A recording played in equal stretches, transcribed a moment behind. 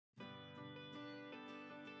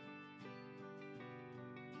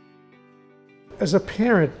as a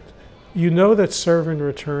parent, you know that serve and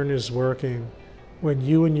return is working when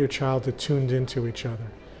you and your child are tuned into each other.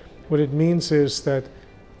 What it means is that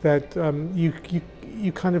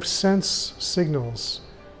you kind of sense signals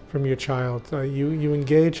from your child. You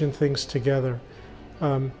engage in things together,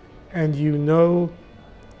 and you know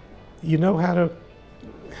how to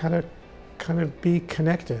kind of be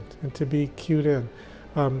connected and to be cued in.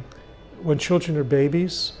 When children are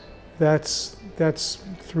babies, that's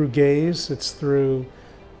through gaze, it's through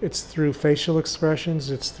facial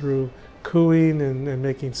expressions, it's through cooing and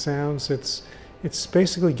making sounds. It's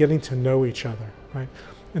basically getting to know each other, right?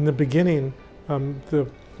 In the beginning, the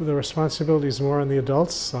responsibility is more on the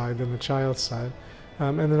adult's side than the child's side.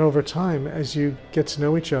 And then over time, as you get to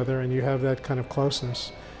know each other and you have that kind of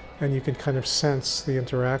closeness, and you can kind of sense the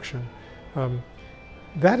interaction,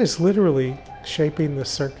 that is literally shaping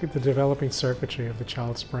the developing circuitry of the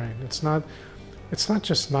child's brain. It's not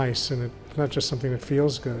just nice, and it's not just something that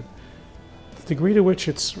feels good. The degree to which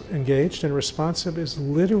it's engaged and responsive is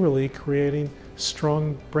literally creating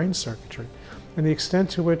strong brain circuitry. And the extent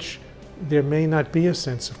to which there may not be a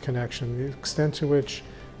sense of connection, the extent to which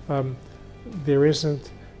there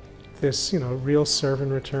isn't this, real serve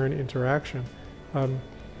and return interaction,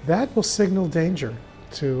 that will signal danger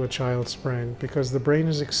to a child's brain, because the brain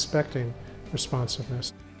is expecting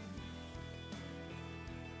responsiveness.